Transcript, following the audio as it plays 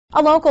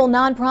A local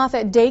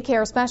nonprofit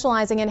daycare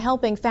specializing in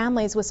helping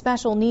families with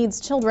special needs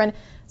children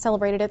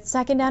celebrated its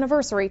second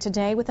anniversary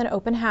today with an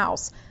open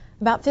house.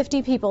 About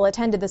 50 people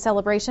attended the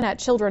celebration at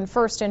Children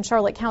First in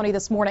Charlotte County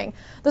this morning.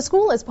 The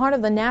school is part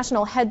of the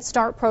National Head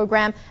Start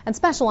program and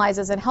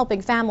specializes in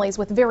helping families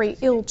with very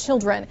ill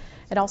children.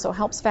 It also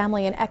helps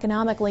families in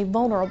economically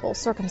vulnerable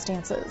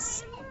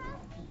circumstances.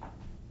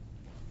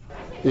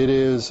 It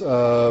is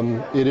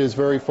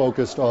very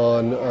focused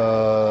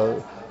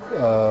on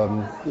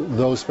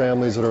those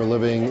families that are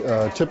living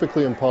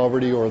typically in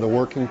poverty or the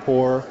working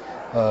poor.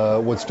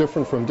 What's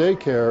different from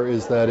daycare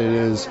is that it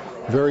is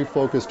very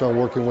focused on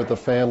working with the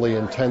family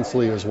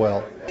intensely as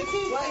well.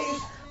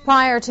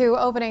 Prior to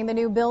opening the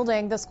new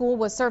building, the school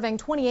was serving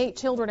 28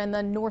 children in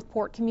the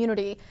Northport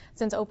community.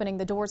 Since opening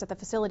the doors at the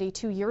facility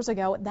 2 years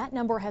ago, that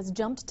number has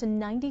jumped to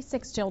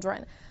 96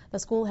 children. The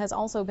school has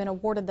also been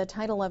awarded the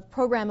title of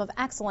Program of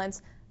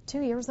Excellence 2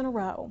 years in a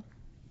row.